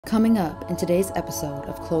Coming up in today's episode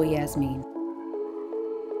of Chloe Yasmin.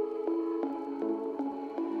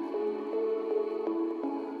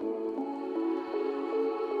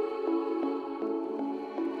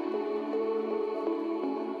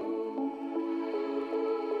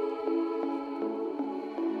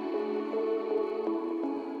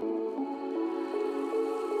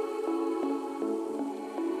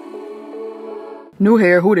 New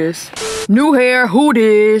hair, who this? New hair, who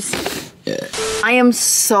this? Yeah. I am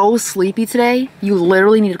so sleepy today. You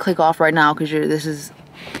literally need to click off right now because this is...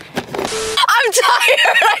 I'm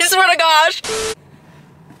tired, I swear to gosh.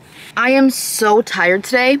 I am so tired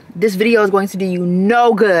today. This video is going to do you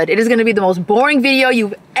no good. It is going to be the most boring video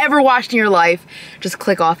you've ever watched in your life. Just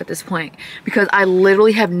click off at this point because I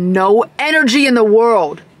literally have no energy in the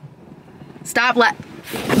world. Stop,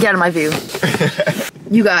 get out of my view.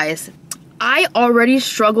 You guys. I already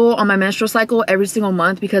struggle on my menstrual cycle every single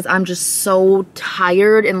month because I'm just so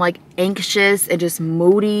tired and like anxious and just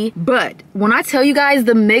moody. But when I tell you guys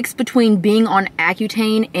the mix between being on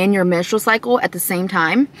Accutane and your menstrual cycle at the same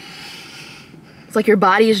time, it's like your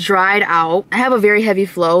body is dried out. I have a very heavy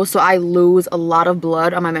flow, so I lose a lot of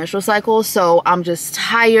blood on my menstrual cycle. So I'm just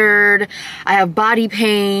tired. I have body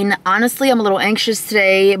pain. Honestly, I'm a little anxious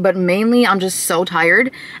today, but mainly I'm just so tired.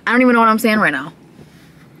 I don't even know what I'm saying right now.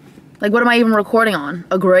 Like, what am I even recording on?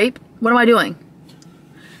 A grape? What am I doing?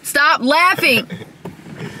 Stop laughing!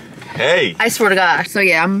 Hey! I swear to gosh. So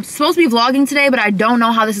yeah, I'm supposed to be vlogging today, but I don't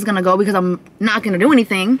know how this is gonna go because I'm not gonna do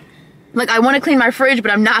anything. Like, I wanna clean my fridge, but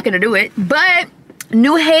I'm not gonna do it. But,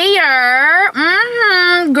 new hair!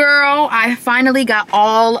 Girl, I finally got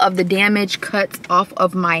all of the damage cuts off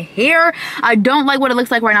of my hair. I don't like what it looks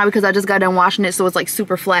like right now because I just got done washing it, so it's like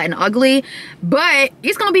super flat and ugly. But,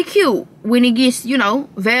 it's gonna be cute when it gets, you know,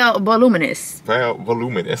 voluminous.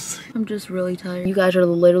 Voluminous. I'm just really tired. You guys are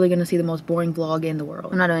literally gonna see the most boring vlog in the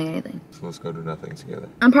world. I'm not doing anything. So let's go do nothing together.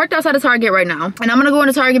 I'm parked outside of Target right now, and I'm gonna go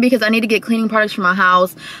into Target because I need to get cleaning products for my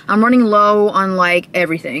house. I'm running low on like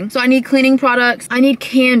everything. So I need cleaning products, I need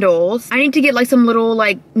candles, I need to get like some little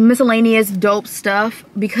like miscellaneous dope stuff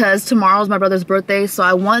because tomorrow's my brother's birthday. So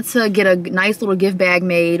I want to get a nice little gift bag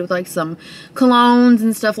made with like some colognes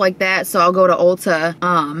and stuff like that. So I'll go to Ulta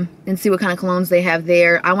and see what kind of colognes they have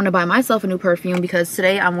there. I want to buy myself a new perfume because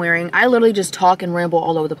today I literally just talk and ramble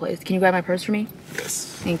all over the place. Can you grab my purse for me? Yes.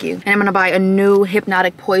 Thank you. And I'm gonna buy a new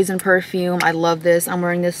Hypnotic Poison perfume. I love this. I'm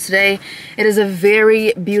wearing this today. It is a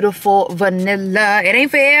very beautiful vanilla. It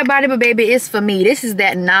ain't for everybody, but baby, it's for me. This is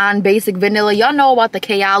that non-basic vanilla. Y'all know about the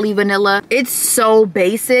Kayali vanilla. It's so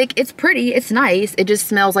basic. It's pretty. It's nice. It just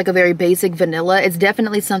smells like a very basic vanilla. It's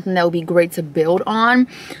definitely something that would be great to build on.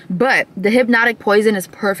 But the Hypnotic Poison is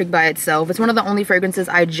perfect by itself. It's one of the only fragrances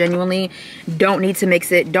I genuinely don't need to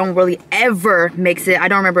mix it. Don't really ever mix it. I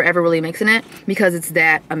don't remember ever really mixing it because it's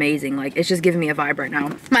that amazing. Like, it's just giving me a vibe right now.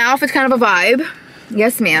 My outfit's kind of a vibe.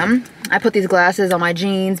 Yes, ma'am. I put these glasses on my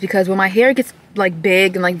jeans because when my hair gets like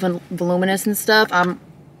big and like voluminous and stuff,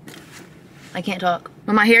 I can't talk.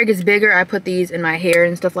 When my hair gets bigger, I put these in my hair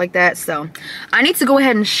and stuff like that. So I need to go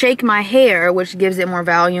ahead and shake my hair, which gives it more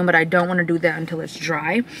volume, but I don't want to do that until it's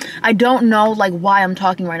dry. I don't know like why I'm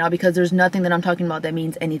talking right now because there's nothing that I'm talking about that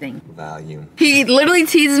means anything. Volume. He literally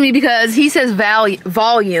teases me because he says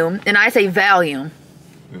volume and I say volume.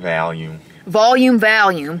 Volume.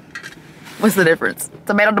 Volume. What's the difference?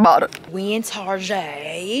 Tomato. We in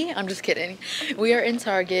Target. I'm just kidding. We are in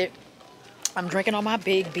Target. I'm drinking on my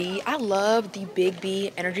Big B. I love the Big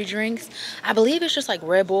B energy drinks. I believe it's just like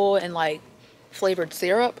Red Bull and like flavored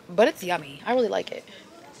syrup, but it's yummy. I really like it.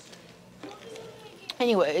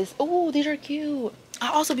 Anyways, oh, these are cute.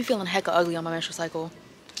 I also be feeling hecka ugly on my menstrual cycle.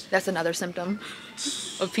 That's another symptom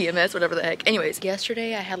of PMS, whatever the heck. Anyways,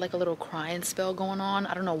 yesterday I had like a little crying spell going on.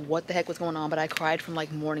 I don't know what the heck was going on, but I cried from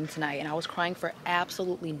like morning to night and I was crying for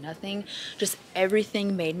absolutely nothing. Just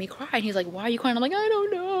everything made me cry. And he's like, why are you crying? I'm like, I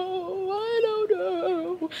don't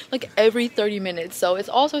know. Like every 30 minutes. So it's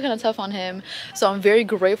also kind of tough on him. So I'm very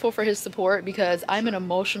grateful for his support because I'm an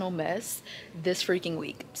emotional mess this freaking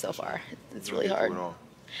week so far. It's really hard.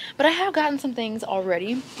 But I have gotten some things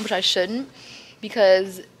already, which I shouldn't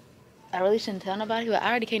because I really shouldn't tell nobody, but I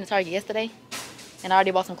already came to Target yesterday and I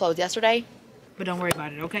already bought some clothes yesterday, but don't worry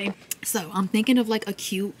about it, okay? So I'm thinking of like a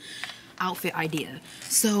cute outfit idea.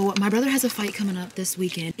 So my brother has a fight coming up this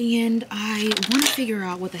weekend and I want to figure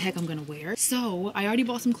out what the heck I'm gonna wear. So I already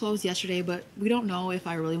bought some clothes yesterday, but we don't know if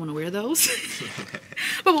I really want to wear those.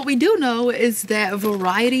 But what we do know is that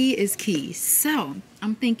variety is key. So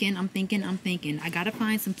I'm thinking, I gotta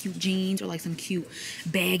find some cute jeans or like some cute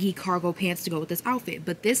baggy cargo pants to go with this outfit.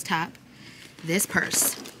 But this top, this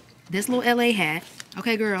purse, this little LA hat.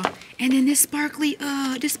 Okay, girl. And then this sparkly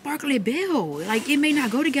bell. Like, it may not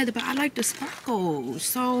go together, but I like the sparkles.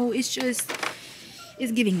 So it's just,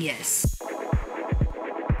 it's giving yes.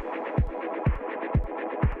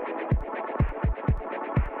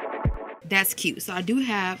 That's cute. So I do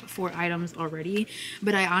have 4 items already,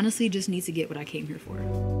 but I honestly just need to get what I came here for.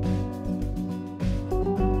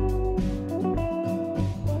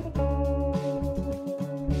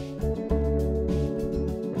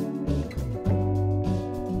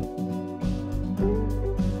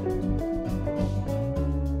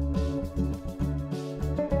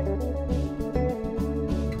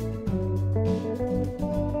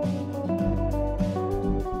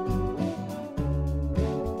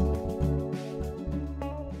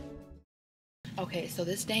 Okay, so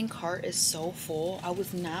this dang cart is so full. I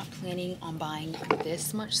was not planning on buying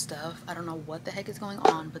this much stuff. I don't know what the heck is going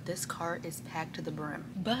on, but this cart is packed to the brim.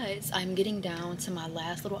 But I'm getting down to my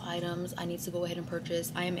last little items I need to go ahead and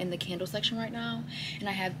purchase. I am in the candle section right now, and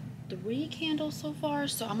I have 3 candles so far,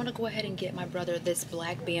 so I'm gonna go ahead and get my brother this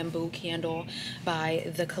black bamboo candle by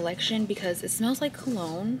The Collection because it smells like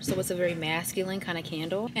cologne, so it's a very masculine kind of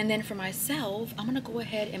candle. And then for myself, I'm gonna go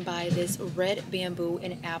ahead and buy this red bamboo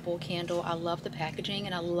and apple candle. I love the packaging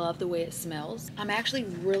and I love the way it smells. I'm actually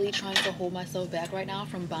really trying to hold myself back right now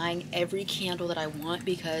from buying every candle that I want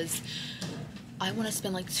because I want to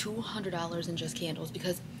spend like $200 in just candles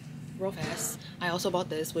because real fast. I also bought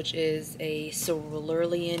this, which is a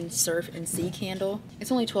Cerulean Surf and Sea candle.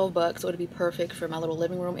 It's only 12 bucks, so it'd be perfect for my little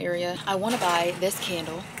living room area. I want to buy this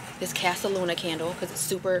candle, this Casaluna candle, because it's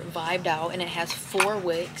super vibed out and it has 4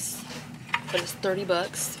 wicks, but it's 30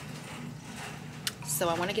 bucks. So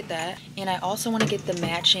I want to get that. And I also want to get the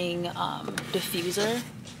matching diffuser,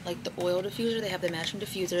 like the oil diffuser. They have the matching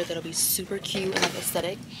diffuser that'll be super cute and like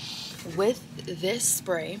aesthetic with this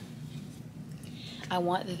spray. I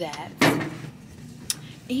want that,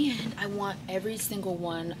 and I want every single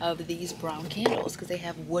one of these brown candles because they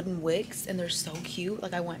have wooden wicks and they're so cute.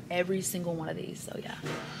 Like, I want every single one of these. So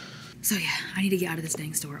yeah, I need to get out of this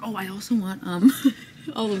dang store. Oh, I also want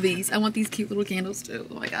all of these. I want these cute little candles too.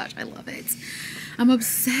 Oh my gosh, I love it. I'm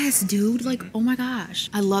obsessed, dude. Like, oh my gosh.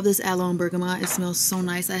 I love this aloe and bergamot. It smells so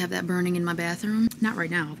nice. I have that burning in my bathroom. Not right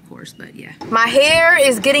now, of course, but yeah. My hair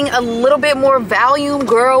is getting a little bit more volume,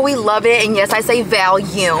 girl. We love it. And yes, I say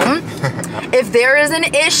volume. If there is an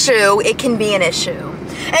issue, it can be an issue.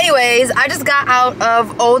 Anyways, I just got out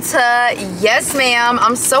of Ulta. Yes, ma'am.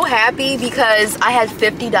 I'm so happy because I had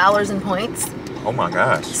 $50 in points. Oh my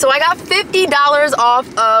gosh. So I got $50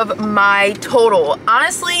 off of my total.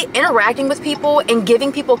 Honestly, interacting with people and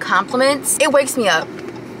giving people compliments, it wakes me up.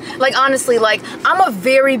 Like, honestly, like, I'm a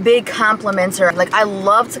very big complimenter. Like, I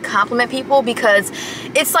love to compliment people because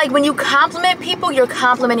it's like when you compliment people, you're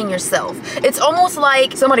complimenting yourself. It's almost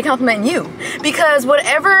like somebody complimenting you because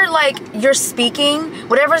whatever, like, you're speaking,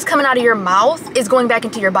 whatever's coming out of your mouth is going back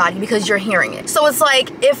into your body because you're hearing it. So it's like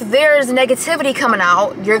if there's negativity coming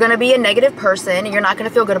out, you're gonna be a negative person and you're not gonna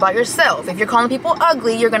feel good about yourself. If you're calling people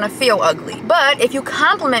ugly, you're gonna feel ugly. But if you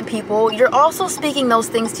compliment people, you're also speaking those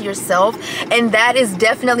things to yourself, and that is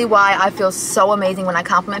definitely why I feel so amazing when I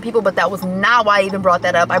compliment people. But that was not why I even brought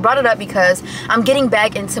that up. I brought it up because I'm getting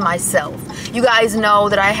back into myself. You guys know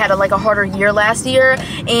that I had a harder year last year,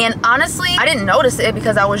 and honestly I didn't notice it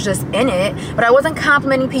because I was just in it, but I wasn't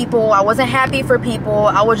complimenting people. I wasn't happy for people.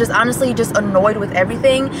 I was just honestly just annoyed with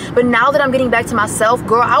everything. But now that I'm getting back to myself,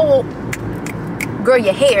 girl, I will, girl,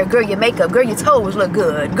 your hair, girl, your makeup, girl, your toes look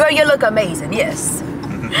good, girl, you look amazing. Yes.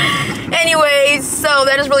 Anyways, so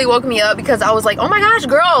that just really woke me up because I was like, oh my gosh,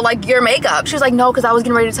 girl, like, your makeup. She was like, no, because I was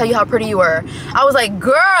getting ready to tell you how pretty you were. I was like,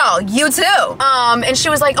 girl, you too. And she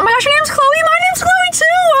was like, oh my gosh, your name's Chloe? My name's Chloe too.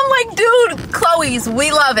 I'm like, dude, Chloe's,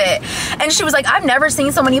 we love it. And she was like, I've never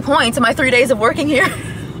seen so many points in my 3 days of working here.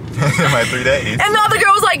 My 3 days. And the other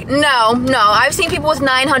girl was like, no, I've seen people with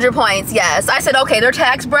 900 points. Yes. I said, okay, their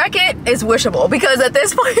tax bracket is wishable because at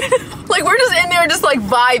this point, like, we're just in there just like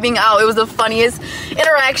vibing out. It was the funniest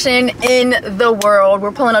interaction in the world.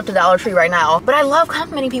 We're pulling up to Dollar Tree right now. But I love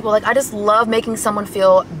complimenting people. Like, I just love making someone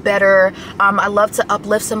feel better. I love to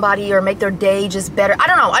uplift somebody or make their day just better. I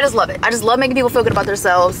don't know. I just love it. I just love making people feel good about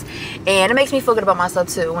themselves. And it makes me feel good about myself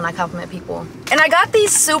too when I compliment people. And I got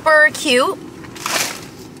these super cute.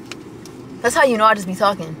 That's how you know I just be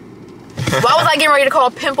talking. Why was I getting ready to call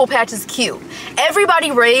pimple patches cute? Everybody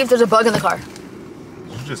raves there's a bug in the car.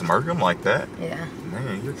 You just murk them like that? Yeah.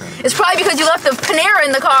 Man, you're kind of... It's probably because you left the Panera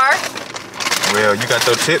in the car. Well, you got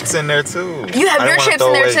your chips in there too. You have your chips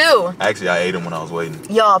in there too. Actually, I ate them when I was waiting.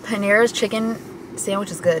 Y'all, Panera's chicken sandwich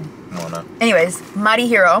is good. Come on up. Anyways, Mighty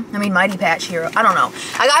Patch Hero. I don't know.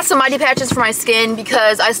 I got some Mighty Patches for my skin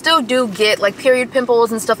because I still do get like period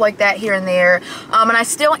pimples and stuff like that here and there. And I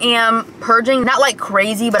still am purging. Not like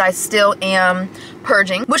crazy, but I still am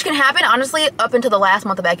purging, which can happen honestly up until the last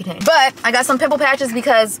month of Accutane. But I got some pimple patches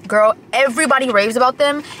because, girl, everybody raves about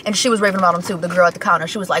them, and she was raving about them too. The girl at the counter,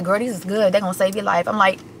 she was like, girl, these is good, they're gonna save your life. I'm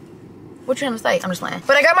like, what you trying to say? I'm just playing.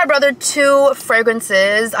 But I got my brother 2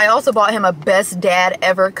 fragrances. I also bought him a best dad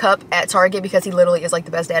ever cup at Target because he literally is like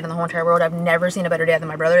the best dad in the whole entire world. I've never seen a better dad than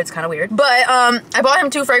my brother. It's kind of weird. But I bought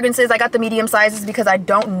him 2 fragrances. I got the medium sizes because I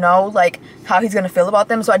don't know like how he's gonna feel about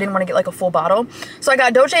them, so I didn't want to get like a full bottle. So I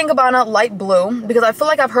got Dolce & Gabbana light blue because I feel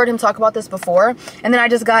like I've heard him talk about this before. And then I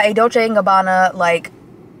just got a Dolce & Gabbana like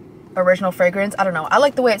original fragrance. I don't know, I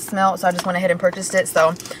like the way it smelled, so I just went ahead and purchased it. So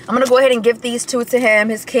I'm gonna go ahead and give these 2 to him,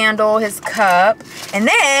 his candle, his cup, and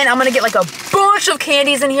then I'm gonna get like a bunch of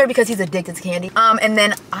candies in here because he's addicted to candy. And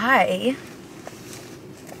then I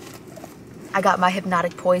got my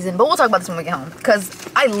hypnotic poison, but we'll talk about this when we get home because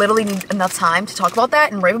I literally need enough time to talk about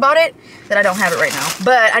that and rave about it that I don't have it right now.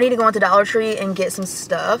 But I need to go into Dollar Tree and get some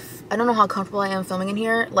stuff. I don't know how comfortable I am filming in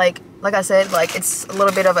here. Like I said, like it's a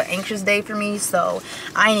little bit of an anxious day for me, so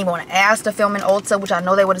I ain't even want to ask to film in Ulta, which I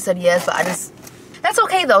know they would have said yes, but that's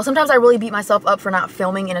okay though. Sometimes I really beat myself up for not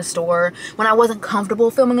filming in a store when I wasn't comfortable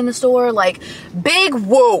filming in the store. Like, big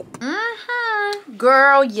whoop.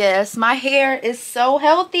 Girl, yes, my hair is so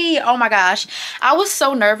healthy. Oh my gosh, I was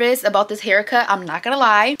so nervous about this haircut, I'm not gonna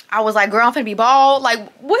lie. I was like, girl, I'm finna be bald, like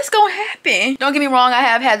what's gonna happen? Don't get me wrong, I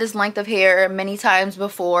have had this length of hair many times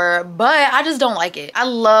before, but I just don't like it. I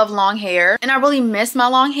love long hair and I really miss my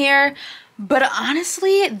long hair. But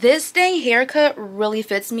honestly, this dang haircut really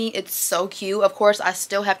fits me. It's so cute. Of course, I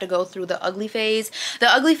still have to go through the ugly phase. The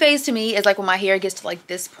ugly phase to me is like when my hair gets to like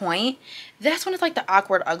this point. That's when it's like the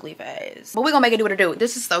awkward ugly phase. But we're gonna make it do what it do.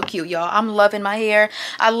 This is so cute, y'all. I'm loving my hair.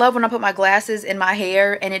 I love when I put my glasses in my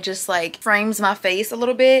hair and it just like frames my face a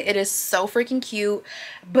little bit. It is so freaking cute.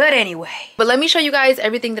 But anyway, but let me show you guys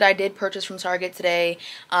everything that I did purchase from Target today.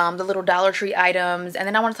 The little Dollar Tree items. And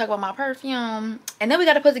then I want to talk about my perfume. And then we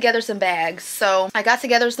got to put together some bags. So I got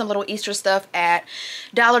together some little Easter stuff at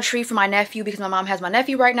Dollar Tree for my nephew because my mom has my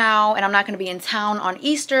nephew right now and I'm not going to be in town on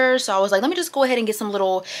Easter. So I was like, let me just go ahead and get some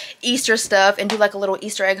little Easter stuff and do like a little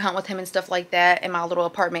Easter egg hunt with him and stuff like that in my little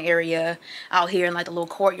apartment area out here in like the little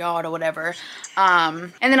courtyard or whatever.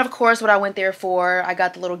 And then of course what I went there for, I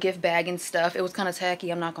got the little gift bag and stuff. It was kind of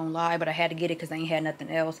tacky, I'm not gonna lie, but I had to get it because I ain't had nothing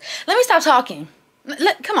else. Let me stop talking.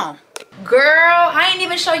 Come on. Girl, I ain't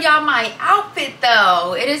even show y'all my outfit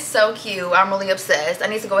though. It is so cute. I'm really obsessed. I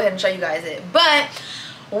need to go ahead and show you guys it. But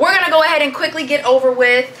we're gonna go ahead and quickly get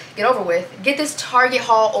this Target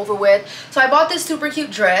haul over with. So I bought this super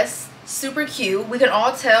cute dress. Super cute. We can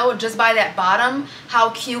all tell just by that bottom how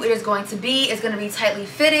cute it is going to be. It's going to be tightly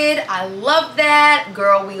fitted. I love that.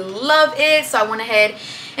 Girl, we love it. So I went ahead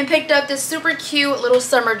and picked up this super cute little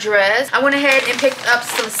summer dress. I went ahead and picked up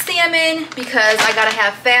some salmon because I gotta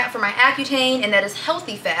have fat for my Accutane, and that is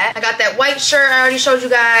healthy fat. I got that white shirt I already showed you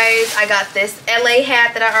guys. I got this LA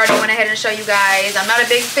hat that I already went ahead and show you guys. I'm not a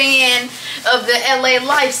big fan of the LA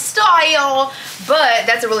lifestyle, but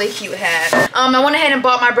that's a really cute hat. I went ahead and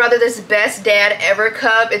bought my brother this best dad ever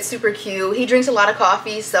cup. It's super cute. He drinks a lot of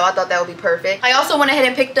coffee, so I thought that would be perfect. I also went ahead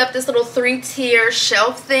and picked up this little 3-tier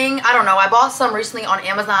shelf thing. I don't know, I bought some recently on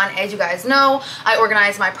Amazon. As you guys know, I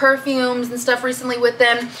organized my perfumes and stuff recently with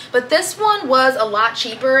them, but this one was a lot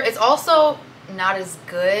cheaper. It's also not as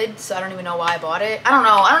good, so I don't even know why I bought it. I don't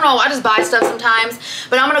know, I just buy stuff sometimes,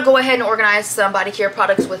 but I'm gonna go ahead and organize some body care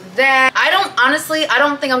products with that. I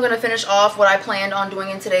don't think I'm gonna finish off what I planned on doing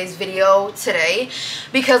in today's video today,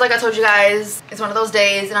 because like I told you guys, it's one of those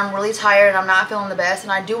days and I'm really tired and I'm not feeling the best,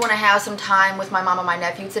 and I do want to have some time with my mom and my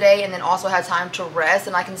nephew today, and then also have time to rest,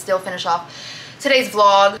 and I can still finish off today's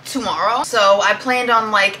vlog tomorrow. So I planned on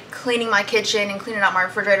like cleaning my kitchen and cleaning out my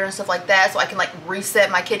refrigerator and stuff like that, so I can like reset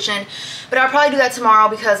my kitchen. But I'll probably do that tomorrow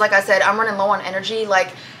because like I said, I'm running low on energy.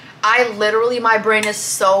 Like I literally, my brain is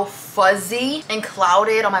so fuzzy and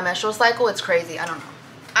clouded on my menstrual cycle. It's crazy. I don't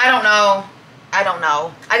know.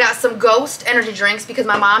 I got some Ghost energy drinks because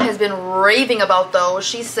my mom has been raving about those.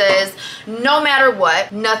 She says no matter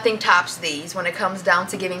what, nothing tops these when it comes down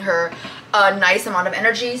to giving her a nice amount of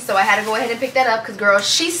energy. So I had to go ahead and pick that up because girl,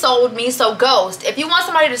 she sold me. So Ghost, if you want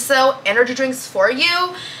somebody to sell energy drinks for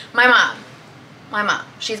you, my mom,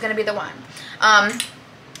 she's gonna be the one.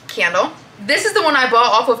 Candle. This is the one I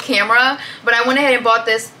bought off of camera, but I went ahead and bought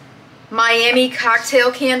this Miami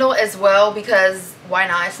cocktail candle as well because why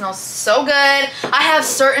not? It smells so good. I have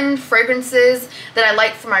certain fragrances that I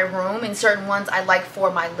like for my room and certain ones I like for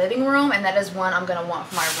my living room, and that is one I'm gonna want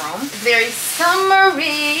for my room. Very summery.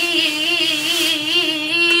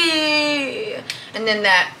 And then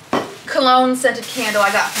that cologne scented candle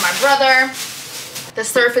I got for my brother. The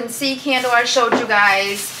Surf and Sea candle I showed you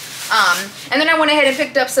guys. And then I went ahead and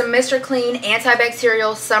picked up some Mr. Clean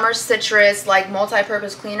antibacterial summer citrus like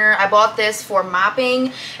multi-purpose cleaner. I bought this for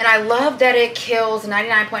mopping, and I love that it kills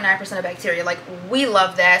 99.9% of bacteria. Like, we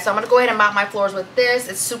love that. So I'm gonna go ahead and mop my floors with this.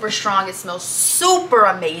 It's super strong. It smells super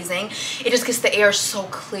amazing. It just gets the air so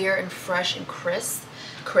clear and fresh and crisp.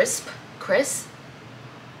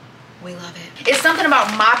 We love it. It's something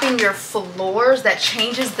about mopping your floors that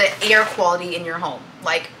changes the air quality in your home.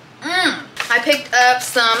 Like, I picked up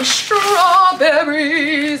some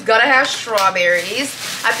strawberries. Gotta have strawberries.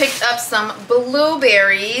 I picked up some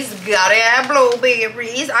blueberries. Gotta have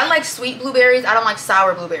blueberries. I like sweet blueberries. I don't like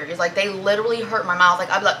sour blueberries. Like, they literally hurt my mouth. Like,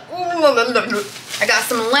 I'd be like, ooh. I got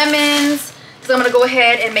some lemons. So I'm gonna go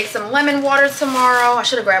ahead and make some lemon water tomorrow. I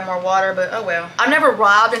should have grabbed more water, but oh well. I've never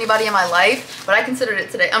robbed anybody in my life, but I considered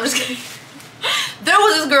it today. I'm just kidding. There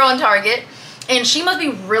was this girl in Target, and she must be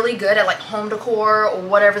really good at like home decor or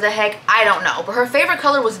whatever the heck. I don't know. But her favorite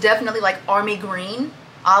color was definitely like army green,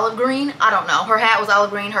 olive green. I don't know. Her hat was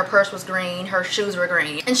olive green, her purse was green, her shoes were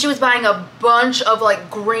green. And she was buying a bunch of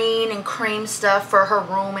like green and cream stuff for her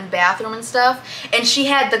room and bathroom and stuff. And she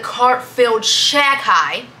had the cart filled shack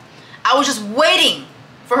high. I was just waiting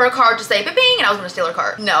for her card to say bing, and I was gonna steal her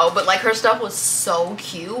card. No, but like her stuff was so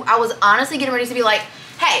cute. I was honestly getting ready to be like,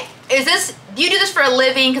 hey, do you do this for a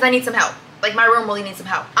living? Because I need some help. Like, my room really needs some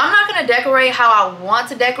help. I'm not gonna decorate how I want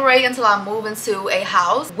to decorate until I move into a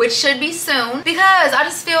house, which should be soon, because I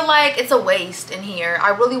just feel like it's a waste in here. I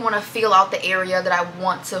really want to feel out the area that I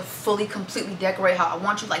want to fully, completely decorate how I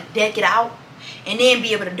want to, like deck it out and then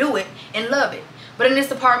be able to do it and love it. But in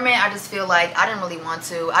this apartment, I just feel like I didn't really want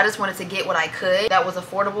to. I just wanted to get what I could that was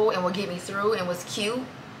affordable and would get me through and was cute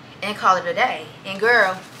and call it a day. And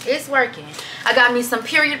girl, it's working. I got me some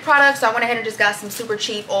period products. So I went ahead and just got some super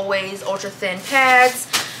cheap, always ultra thin pads.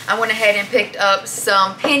 I went ahead and picked up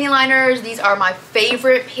some panty liners. These are my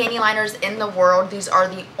favorite panty liners in the world. These are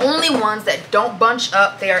the only ones that don't bunch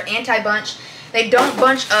up. They are anti-bunch. They don't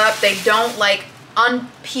bunch up. They don't like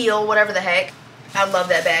unpeel, whatever the heck. I love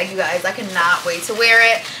that bag, you guys. I cannot wait to wear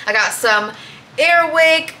it. I got some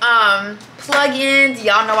Airwick plug-ins.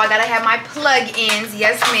 Y'all know I gotta have my plug-ins.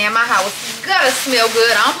 Yes, ma'am. My house gotta smell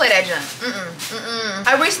good. I don't play that junk.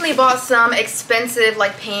 I recently bought some expensive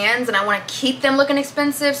like pans, and I want to keep them looking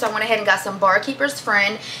expensive, so I went ahead and got some Barkeeper's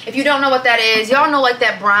Friend. If you don't know what that is, y'all know like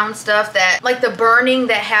that brown stuff, that like the burning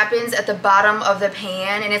that happens at the bottom of the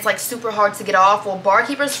pan, and it's like super hard to get off. Well,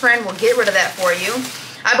 Barkeeper's Friend will get rid of that for you.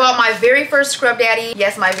 I bought my very first Scrub Daddy.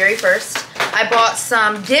 Yes, my very first. I bought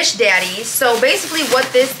some Dish Daddies. So basically what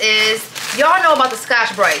this is, y'all know about the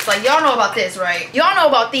Scotch Brights. Like, y'all know about this, right? Y'all know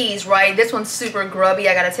about these, right? This one's super grubby.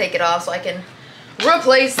 I gotta take it off so I can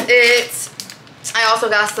replace it. I also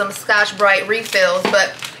got some Scotch Brite refills,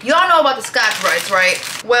 but y'all know about the Scotch Brites,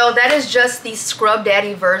 right? Well, that is just the Scrub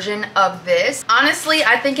Daddy version of this. Honestly,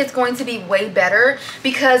 I think it's going to be way better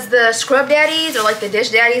because the Scrub Daddies, or like the Dish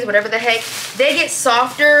Daddies, whatever the heck, they get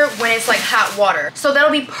softer when it's like hot water. So that'll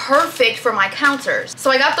be perfect for my counters. So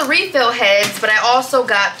I got the refill heads, but I also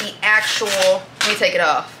got the actual, let me take it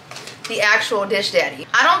off, the actual Dish Daddy.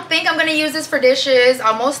 I don't think I'm gonna use this for dishes.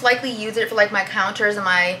 I'll most likely use it for like my counters and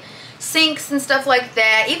my sinks and stuff like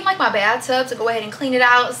that, even like my bathtub, to go ahead and clean it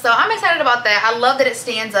out. So I'm excited about that. I love that it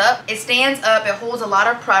stands up. It stands up, it holds a lot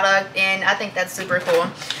of product, and I think that's super cool.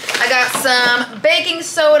 I got some baking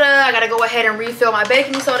soda. I gotta go ahead and refill my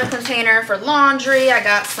baking soda container for laundry. I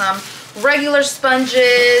got some regular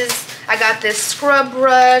sponges. I got this scrub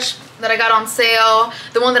brush that I got on sale.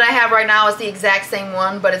 The one that I have right now is the exact same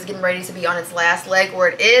one, but it's getting ready to be on its last leg, or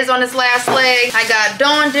it is on its last leg. I got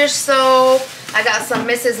Dawn dish soap. I got some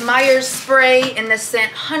Mrs. Meyer's spray in the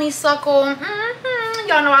scent Honeysuckle.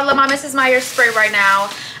 Y'all know I love my Mrs. Meyer's spray right now.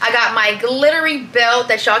 I got my glittery belt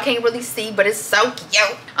that y'all can't really see, but it's so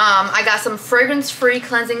cute. I got some fragrance-free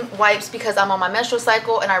cleansing wipes because I'm on my menstrual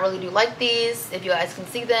cycle and I really do like these, if you guys can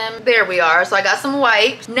see them. There we are. So I got some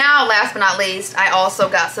wipes. Now, last but not least, I also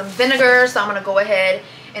got some vinegar. So I'm gonna go ahead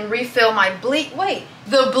and refill my bleach. Wait,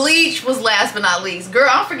 the bleach was last but not least. Girl,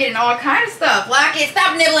 I'm forgetting all kind of stuff. Lock it,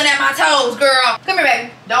 stop nibbling at my toes, girl. Come here,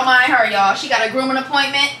 baby. Don't mind her, y'all. She got a grooming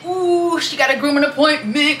appointment. Ooh, she got a grooming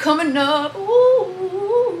appointment coming up. Ooh.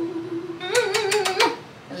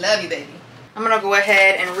 I love you, baby. I'm gonna go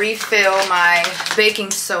ahead and refill my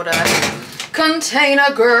baking soda container,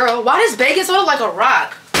 girl. Why does baking soda like a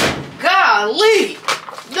rock? God. Golly.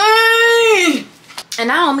 Dang. And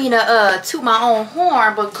I don't mean to toot my own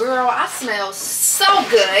horn, but girl, I smell so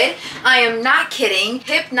good. I am not kidding.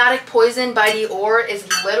 Hypnotic Poison by Dior is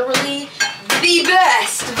literally the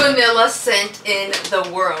best vanilla scent in the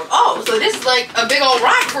world. Oh, so this is like a big old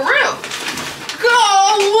rock for real.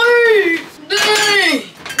 Golly. Dang.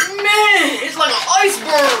 Man, it's like an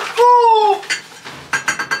iceberg. Oh.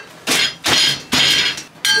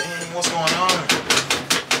 Dang, what's going on?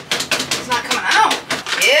 It's not coming out.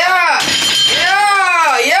 Yeah.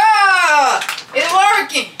 It's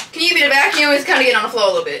working. Can you give me the vacuum? It's kind of getting on the floor a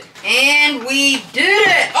little bit. And we did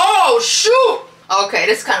it. Oh, shoot. Okay,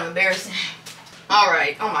 this is kind of embarrassing. All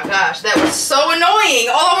right. Oh my gosh, that was so annoying.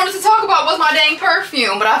 All I wanted to talk about was my dang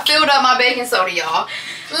perfume, but I filled up my baking soda, y'all.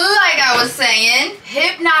 Like I was saying,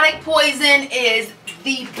 Hypnotic Poison is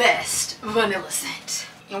the best vanilla scent.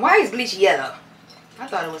 And why is bleach yellow? I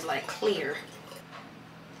thought it was like clear.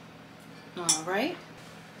 All right.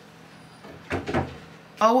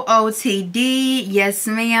 OOTD, yes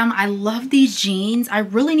ma'am. I love these jeans. I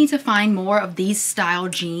really need to find more of these style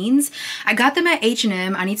jeans. I got them at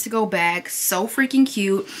H&M. I need to go back. So freaking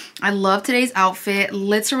cute. I love today's outfit.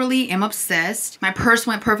 Literally am obsessed. My purse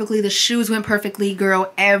went perfectly. The shoes went perfectly.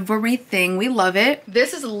 Girl, everything. We love it.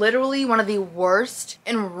 This is literally one of the worst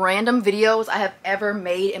and random videos I have ever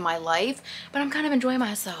made in my life, but I'm kind of enjoying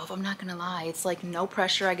myself. I'm not gonna lie. It's like no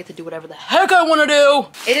pressure. I get to do whatever the heck I want to do.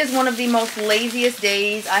 It is one of the most laziest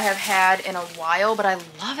days I have had in a while, but I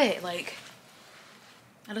love it. Like,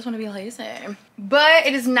 I just want to be lazy. But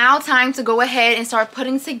it is now time to go ahead and start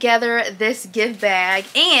putting together this gift bag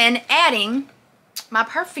and adding my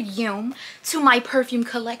perfume to my perfume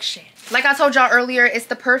collection. Like I told y'all earlier, it's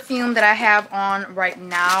the perfume that I have on right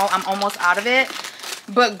now. I'm almost out of it.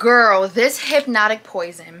 But girl, this Hypnotic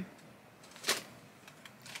Poison.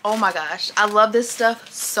 Oh my gosh, I love this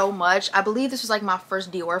stuff so much. I believe this was like my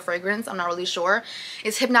first Dior fragrance. I'm not really sure.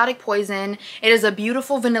 It's Hypnotic Poison. It is a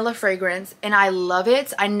beautiful vanilla fragrance and I love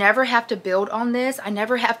it. I never have to build on this. I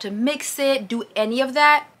never have to mix it, do any of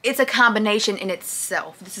that. It's a combination in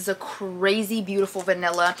itself. This is a crazy beautiful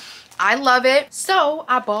vanilla. I love it. So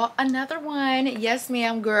I bought another one. Yes,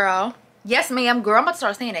 ma'am, girl. Yes, ma'am, girl. I'm about to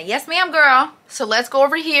start saying that. Yes, ma'am, girl. So let's go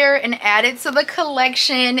over here and add it to the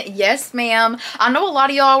collection. Yes, ma'am. I know a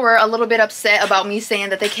lot of y'all were a little bit upset about me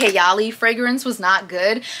saying that the Kayali fragrance was not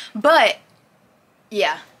good. But,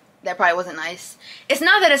 yeah, that probably wasn't nice. It's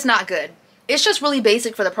not that it's not good. It's just really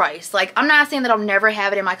basic for the price. Like, I'm not saying that I'll never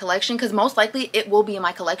have it in my collection because most likely it will be in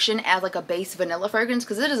my collection as like a base vanilla fragrance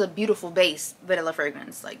because it is a beautiful base vanilla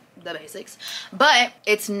fragrance, like the basics. But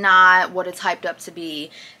it's not what it's hyped up to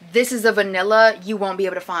be. This is a vanilla you won't be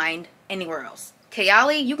able to find anywhere else.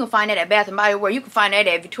 Kayali, you can find it at Bath & Body Works. You can find it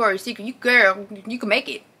at Victoria's Secret. Girl, you can make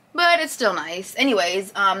it. But it's still nice.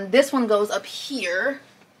 Anyways, this one goes up here.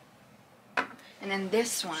 And then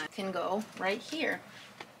this one can go right here.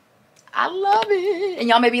 I love it. And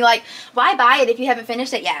y'all may be like, why buy it if you haven't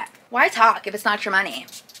finished it yet? Why talk if it's not your money?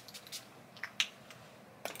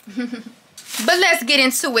 But let's get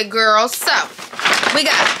into it, girls. So, we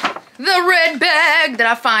got the red bag that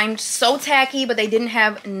I find so tacky, but they didn't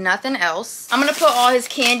have nothing else. I'm going to put all his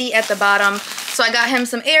candy at the bottom. So, I got him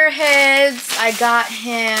some Airheads. I got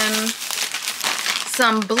him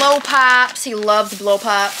some Blow Pops. He loves Blow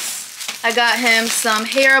Pops. I got him some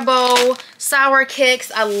Haribo Sour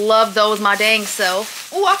Kicks. I love those my dang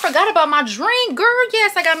self. Oh, I forgot about my drink, girl.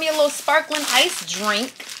 Yes, I got me a little sparkling ice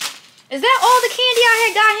drink. Is that all the candy I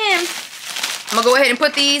had got him? I'm gonna go ahead and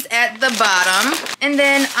put these at the bottom. And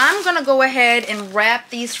then I'm gonna go ahead and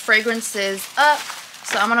wrap these fragrances up.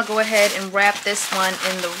 So I'm gonna go ahead and wrap this one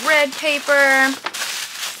in the red paper.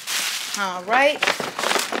 All right.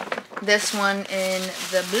 This one in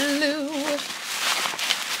the blue.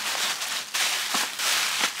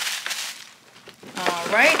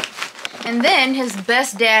 Alright, and then his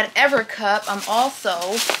best dad ever cup, I'm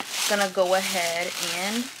also gonna go ahead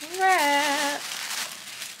and wrap.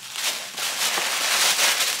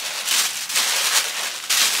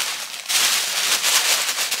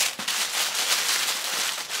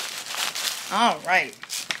 Alright.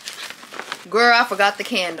 Girl, I forgot the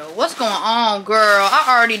candle. What's going on, girl? I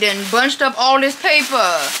already done bunched up all this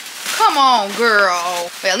paper. Come on,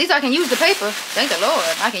 girl. Well, at least I can use the paper. Thank the Lord.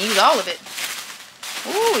 I can use all of it.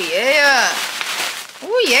 Oh yeah.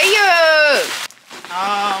 Oh yeah.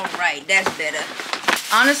 All right, that's better.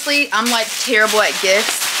 Honestly, I'm like terrible at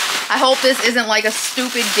gifts. I hope this isn't like a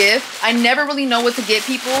stupid gift. I never really know what to get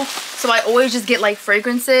people, so I always just get like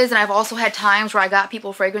fragrances. And I've also had times where I got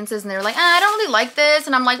people fragrances and they're like, I don't really like this.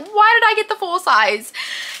 And I'm like, why did I get the full size?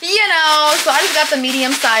 You know, so I just got the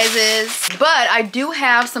medium sizes. But I do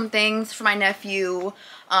have some things for my nephew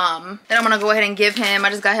that I'm gonna go ahead and give him. I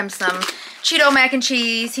just got him some Cheeto mac and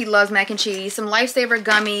cheese. He loves mac and cheese. Some Lifesaver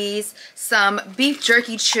gummies, some beef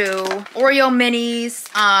jerky chew, Oreo minis,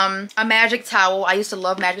 a magic towel. I used to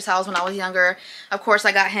love magic towels when I was younger. Of course,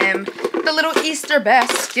 I got him the little Easter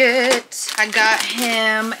basket. I got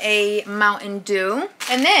him a Mountain Dew.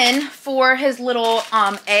 And then for his little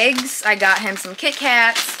eggs, I got him some Kit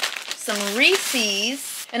Kats, some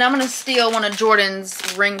Reese's, and I'm gonna steal one of Jordan's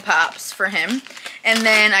ring pops for him. And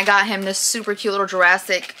then I got him this super cute little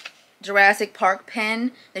Jurassic Park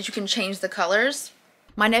pen that you can change the colors.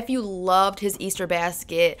 My nephew loved his Easter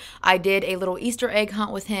basket. I did a little Easter egg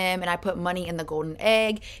hunt with him and I put money in the golden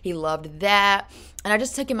egg. He loved that. And I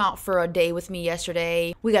just took him out for a day with me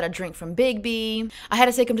yesterday. We got a drink from Big B. I had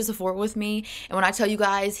to take him to Sephora with me. And when I tell you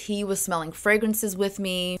guys, he was smelling fragrances with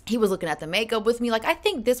me. He was looking at the makeup with me. Like, I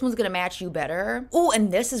think this one's gonna match you better. Oh,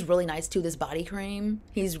 and this is really nice too, this body cream.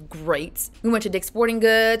 He's great. We went to Dick's Sporting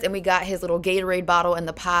Goods and we got his little Gatorade bottle and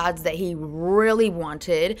the pods that he really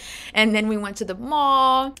wanted. And then we went to the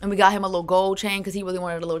mall and we got him a little gold chain because he really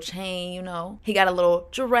wanted a little chain, you know. He got a little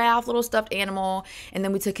giraffe, little stuffed animal. And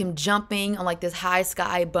then we took him jumping on like this high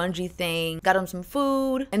sky bungee thing, got him some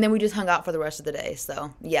food, and then we just hung out for the rest of the day.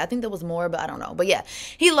 So yeah, I think there was more, but I don't know. But yeah,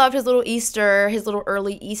 he loved his little Easter, his little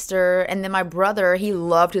early Easter. And then my brother, he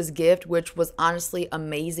loved his gift, which was honestly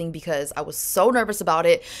amazing because I was so nervous about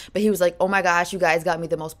it, but he was like, oh my gosh, you guys got me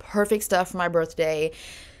the most perfect stuff for my birthday.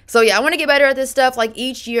 So yeah, I want to get better at this stuff. Like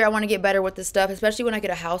each year I want to get better with this stuff, especially when I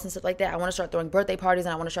get a house and stuff like that. I want to start throwing birthday parties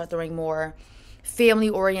and I want to start throwing more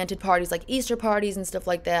family-oriented parties like Easter parties and stuff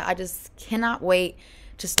like that. I just cannot wait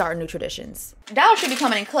to start new traditions. Dow should be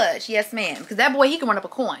coming in clutch, yes ma'am, because that boy, he can run up a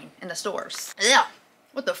coin in the stores. Yeah,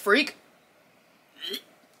 what the freak?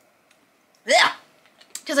 Yeah,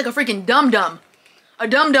 just like a freaking dum-dum, a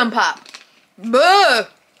dum-dum pop. Buh,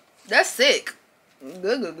 that's sick.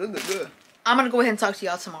 Good. I'm gonna go ahead and talk to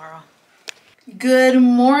y'all tomorrow. Good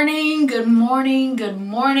morning, good morning, good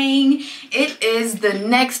morning. It is the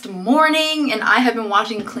next morning and I have been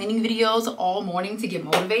watching cleaning videos all morning to get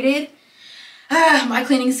motivated. My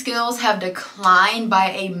cleaning skills have declined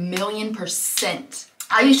by 1,000,000%.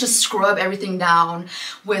 I used to scrub everything down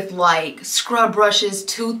with like scrub brushes,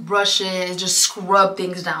 toothbrushes, just scrub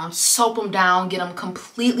things down, soap them down, get them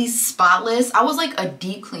completely spotless. I was like a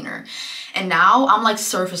deep cleaner. And now I'm like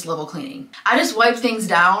surface level cleaning. I just wipe things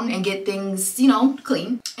down and get things, you know,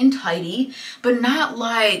 clean and tidy, but not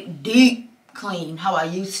like deep clean how I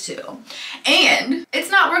used to. And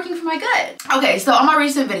it's not working for my gut. Okay, so on my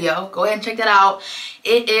recent video, go ahead and check that out.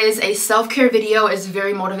 It is a self-care video. It's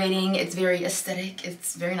very motivating. It's very aesthetic.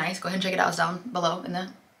 It's very nice. Go ahead and check it out. It's down below in the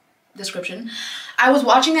description. I was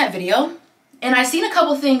watching that video and I seen a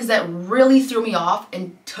couple things that really threw me off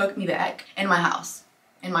and took me back in my house,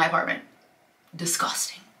 in my apartment.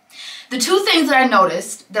 Disgusting. The two things that I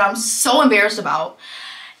noticed that I'm so embarrassed about,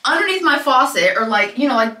 underneath my faucet, or like, you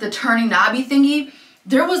know, like the turning knobby thingy,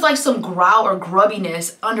 there was like some grout or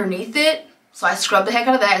grubbiness underneath it. So I scrubbed the heck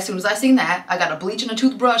out of that. As soon as I seen that, I got a bleach and a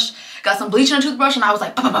toothbrush, got some bleach and a toothbrush, and I was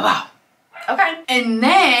like, pow, pow, pow, pow. Okay. And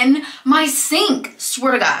then my sink,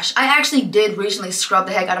 swear to gosh, I actually did recently scrub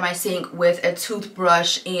the heck out of my sink with a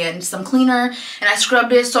toothbrush and some cleaner, and I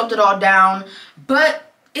scrubbed it, soaped it all down, but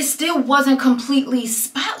it still wasn't completely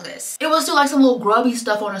spotless. It was still like some little grubby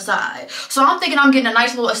stuff on the side. So I'm thinking I'm getting a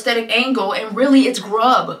nice little aesthetic angle and really it's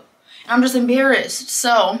grub. And I'm just embarrassed.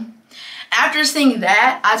 So after seeing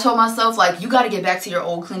that, I told myself, like, you gotta get back to your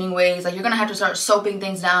old cleaning ways. Like, you're gonna have to start soaping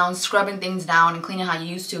things down, scrubbing things down, and cleaning how you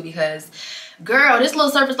used to, because girl, this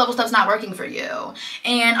little surface level stuff's not working for you.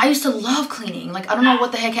 And I used to love cleaning. Like, I don't know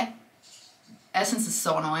what the heck Essence is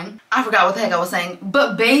so annoying. I forgot what the heck I was saying.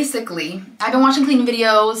 But basically, I've been watching cleaning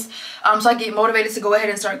videos so I get motivated to go ahead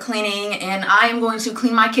and start cleaning. And I am going to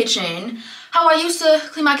clean my kitchen how I used to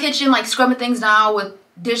clean my kitchen, like scrubbing things down with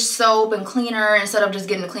dish soap and cleaner instead of just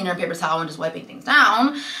getting a cleaner and paper towel and just wiping things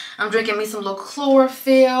down. I'm drinking me some little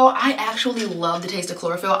chlorophyll. I actually love the taste of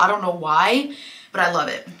chlorophyll. I don't know why, but I love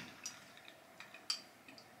it.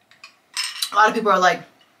 A lot of people are like,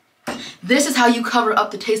 this is how you cover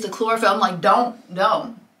up the taste of chlorophyll. I'm like, don't.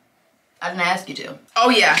 I didn't ask you to.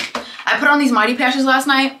 Oh yeah, I put on these Mighty Patches last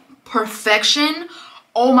night. Perfection.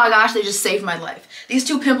 Oh my gosh, they just saved my life. These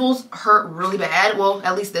two pimples hurt really bad. Well,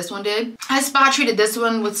 at least this one did. I spot treated this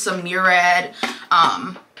one with some Murad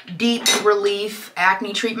deep relief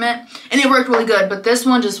acne treatment, and it worked really good, but this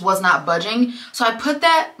one just was not budging. So I put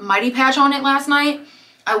that Mighty Patch on it last night.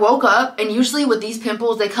 I woke up, and usually with these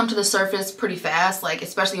pimples, they come to the surface pretty fast, like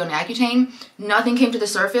especially on Accutane. Nothing came to the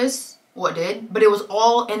surface, well it did, but it was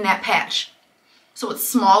all in that patch. So it's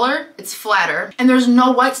smaller, it's flatter, and there's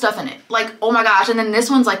no white stuff in it. Like, oh my gosh, and then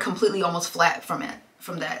this one's like completely almost flat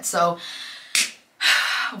from that. So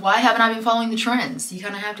why haven't I been following the trends? You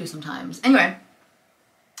kind of have to sometimes. Anyway,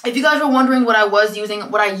 if you guys were wondering what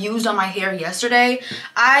I used on my hair yesterday,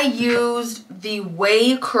 I used the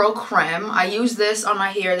Way Curl Creme. I used this on my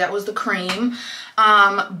hair. That was the cream.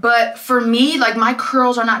 But for me, like, my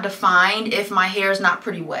curls are not defined if my hair is not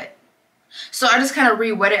pretty wet. So I just kind of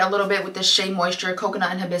re-wet it a little bit with this Shea Moisture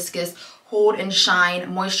Coconut and Hibiscus Hold and Shine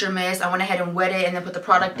Moisture Mist. I went ahead and wet it and then put the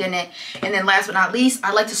product in it. And then last but not least,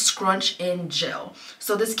 I like to scrunch in gel.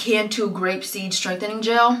 So this Cantu Grapeseed Strengthening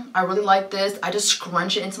Gel, I really like this. I just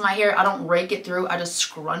scrunch it into my hair. I don't rake it through, I just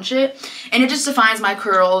scrunch it. And it just defines my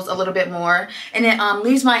curls a little bit more. And it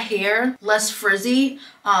leaves my hair less frizzy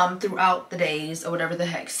throughout the days or whatever the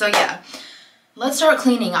heck. So yeah, let's start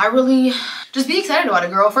cleaning. Just be excited about it,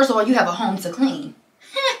 girl. First of all, you have a home to clean.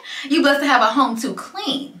 You blessed to have a home to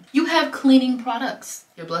clean. You have cleaning products.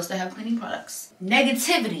 You're blessed to have cleaning products.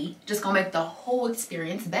 Negativity just gonna make the whole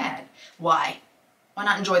experience bad. Why? Why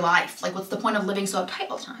not enjoy life? Like, what's the point of living so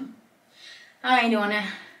uptight all the time? I ain't doing it.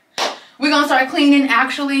 We're gonna start cleaning.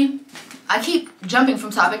 Actually, I keep jumping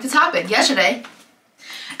from topic to topic. Yesterday,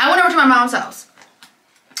 I went over to my mom's house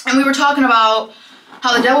and we were talking about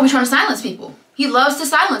how the devil be trying to silence people. He loves to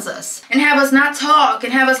silence us and have us not talk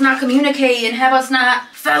and have us not communicate and have us not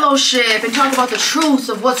fellowship and talk about the truth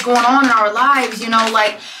of what's going on in our lives. You know,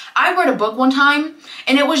 like, I read a book one time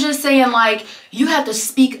and it was just saying, like, you have to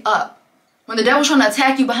speak up. When the devil's trying to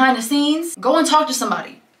attack you behind the scenes, go and talk to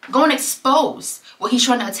somebody. Go and expose what he's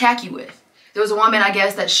trying to attack you with. There was a woman, I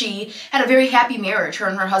guess, that she had a very happy marriage. Her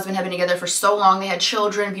and her husband had been together for so long. They had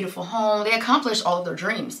children, beautiful home. They accomplished all of their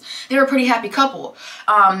dreams. They were a pretty happy couple.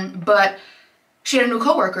 But she had a new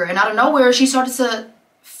coworker, and out of nowhere, she started to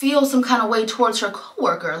feel some kind of way towards her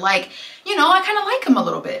coworker. Like, you know, I kind of like him a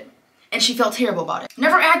little bit. And she felt terrible about it.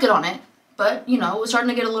 Never acted on it, but, you know, it was starting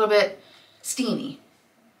to get a little bit steamy.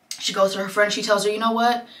 She goes to her friend, she tells her, you know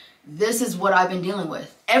what? This is what I've been dealing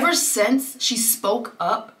with. Ever since she spoke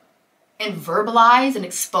up and verbalized and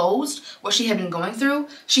exposed what she had been going through,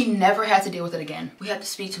 she never had to deal with it again. We have to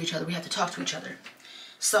speak to each other. We have to talk to each other.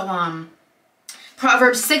 So,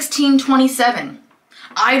 Proverbs 16:27.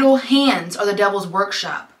 Idle hands are the devil's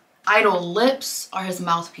workshop. Idle lips are his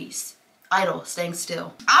mouthpiece. Idle, staying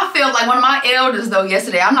still. I felt like one of my elders though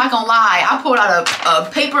yesterday. I'm not gonna lie. I pulled out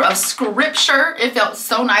a paper of scripture. It felt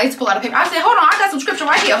so nice to pull out a paper. I said, hold on, I got some scripture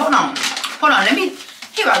right here. Hold on. Hold on,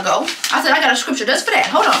 here I go. I said, I got a scripture just for that.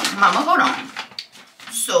 Hold on, mama, hold on.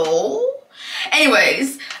 So,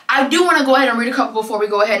 anyways, I do want to go ahead and read a couple before we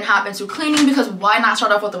go ahead and hop into cleaning, because why not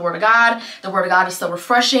start off with the Word of God? The Word of God is so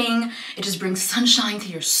refreshing. It just brings sunshine to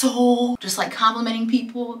your soul. Just like complimenting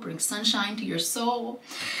people, it brings sunshine to your soul.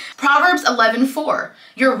 Proverbs 11:4.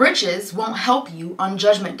 Your riches won't help you on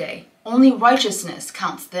Judgment Day. Only righteousness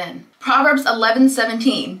counts then. Proverbs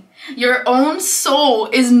 11:17. Your own soul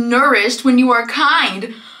is nourished when you are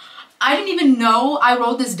kind. I didn't even know I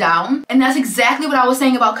wrote this down, and that's exactly what I was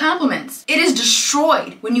saying about compliments. It is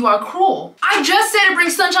destroyed when you are cruel. I just said it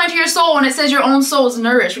brings sunshine to your soul, and it says your own soul is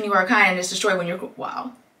nourished when you are kind, and it's destroyed when you're cruel.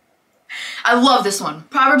 Wow. I love this one.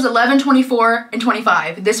 Proverbs 11:24 and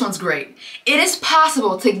 25. This one's great. It is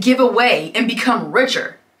possible to give away and become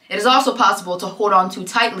richer. It is also possible to hold on too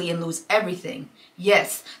tightly and lose everything.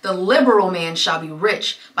 Yes, the liberal man shall be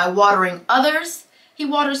rich. By watering others, he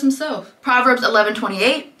waters himself. Proverbs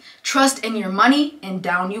 11:28. Trust in your money and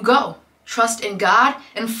down you go. Trust in God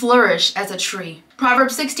and flourish as a tree.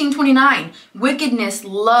 Proverbs 16:29. Wickedness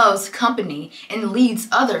loves company and leads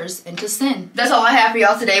others into sin. That's all I have for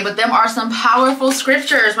y'all today, but them are some powerful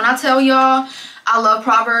scriptures. When I tell y'all, I love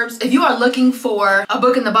Proverbs. If you are looking for a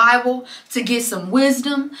book in the Bible to get some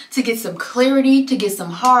wisdom, to get some clarity, to get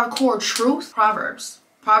some hardcore truth, Proverbs.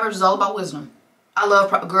 Proverbs is all about wisdom. I love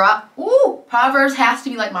Proverbs has to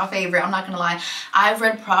be like my favorite. I'm not gonna lie. I've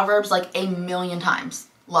read Proverbs like 1,000,000 times.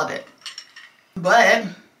 Love it. But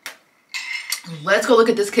let's go look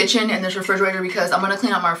at this kitchen and this refrigerator, because I'm gonna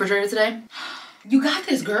clean out my refrigerator today. You got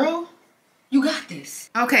this, girl. You got this.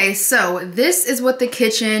 Okay, so this is what the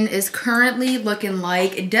kitchen is currently looking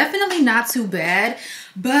like. Definitely not too bad.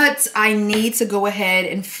 but I need to go ahead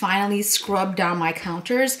and finally scrub down my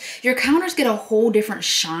counters. Your counters get a whole different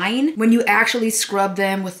shine when you actually scrub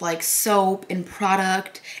them with like soap and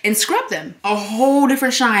product and scrub them. A whole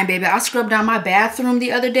different shine, baby. I scrubbed down my bathroom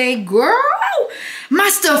the other day. Girl, my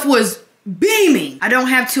stuff was beaming. I don't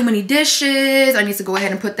have too many dishes. I need to go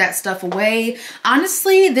ahead and put that stuff away.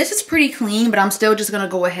 Honestly, this is pretty clean, but I'm still just gonna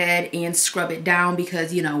go ahead and scrub it down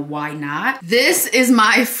because, you know, why not? This is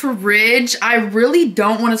my fridge. I really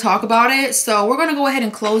don't want to talk about it, so we're gonna go ahead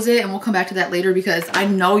and close it and we'll come back to that later because I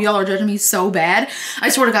know y'all are judging me so bad. I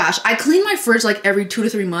swear to gosh, I clean my fridge like every 2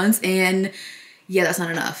 to 3 months, and yeah, that's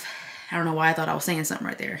not enough. I don't know why I thought I was saying something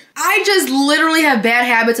right there. I just literally have bad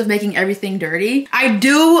habits of making everything dirty. I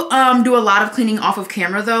do do a lot of cleaning off of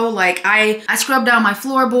camera though. Like I scrub down my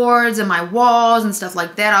floorboards and my walls and stuff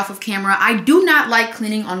like that off of camera. I do not like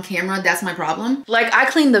cleaning on camera. That's my problem. Like I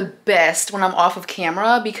clean the best when I'm off of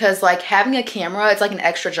camera because like having a camera, it's like an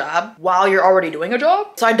extra job while you're already doing a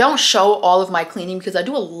job. So I don't show all of my cleaning because I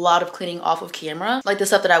do a lot of cleaning off of camera. Like the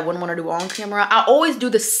stuff that I wouldn't want to do on camera. I always do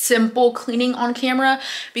the simple cleaning on camera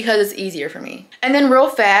because it's easier for me. And then real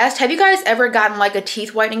fast, have you guys ever gotten like a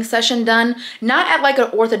teeth whitening session done? Not at like an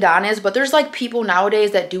orthodontist, but there's like people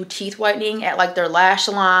nowadays that do teeth whitening at like their lash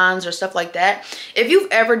salons or stuff like that. If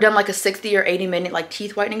you've ever done like a 60 or 80 minute like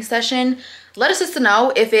teeth whitening session, let us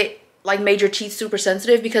know if it like made your teeth super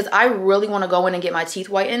sensitive because I really want to go in and get my teeth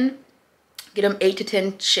whitened. Get them 8 to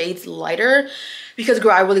 10 shades lighter because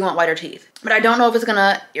girl, I really want whiter teeth. But I don't know if it's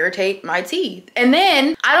gonna irritate my teeth. And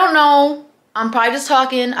then I don't know, I'm probably just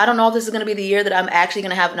talking. I don't know if this is gonna be the year that I'm actually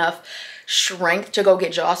gonna have enough strength to go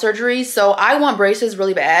get jaw surgery. So I want braces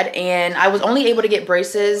really bad, and I was only able to get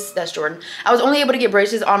braces, that's Jordan. I was only able to get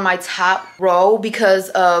braces on my top row because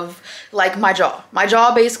of like my jaw. My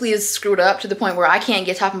jaw basically is screwed up to the point where I can't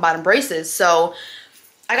get top and bottom braces. So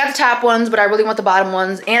I got the top ones, but I really want the bottom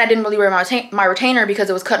ones, and I didn't really wear my retainer because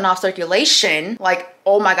it was cutting off circulation. Like,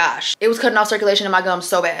 oh my gosh. It was cutting off circulation in my gums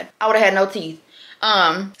so bad. I would have had no teeth.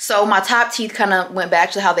 So my top teeth kind of went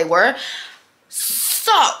back to how they were.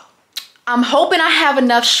 So I'm hoping I have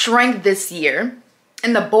enough strength this year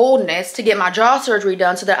and the boldness to get my jaw surgery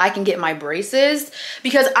done so that I can get my braces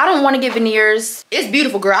because I don't want to get veneers. It's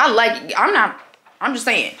beautiful, girl. I like it. I'm just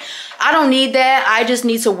saying. I don't need that. I just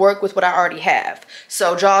need to work with what I already have.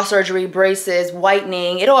 So jaw surgery, braces,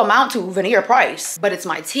 whitening, it'll amount to veneer price, but it's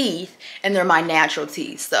my teeth and they're my natural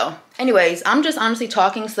teeth. So anyways, I'm just honestly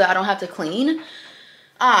talking so that I don't have to clean.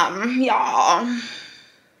 Y'all,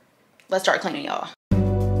 let's start cleaning, y'all.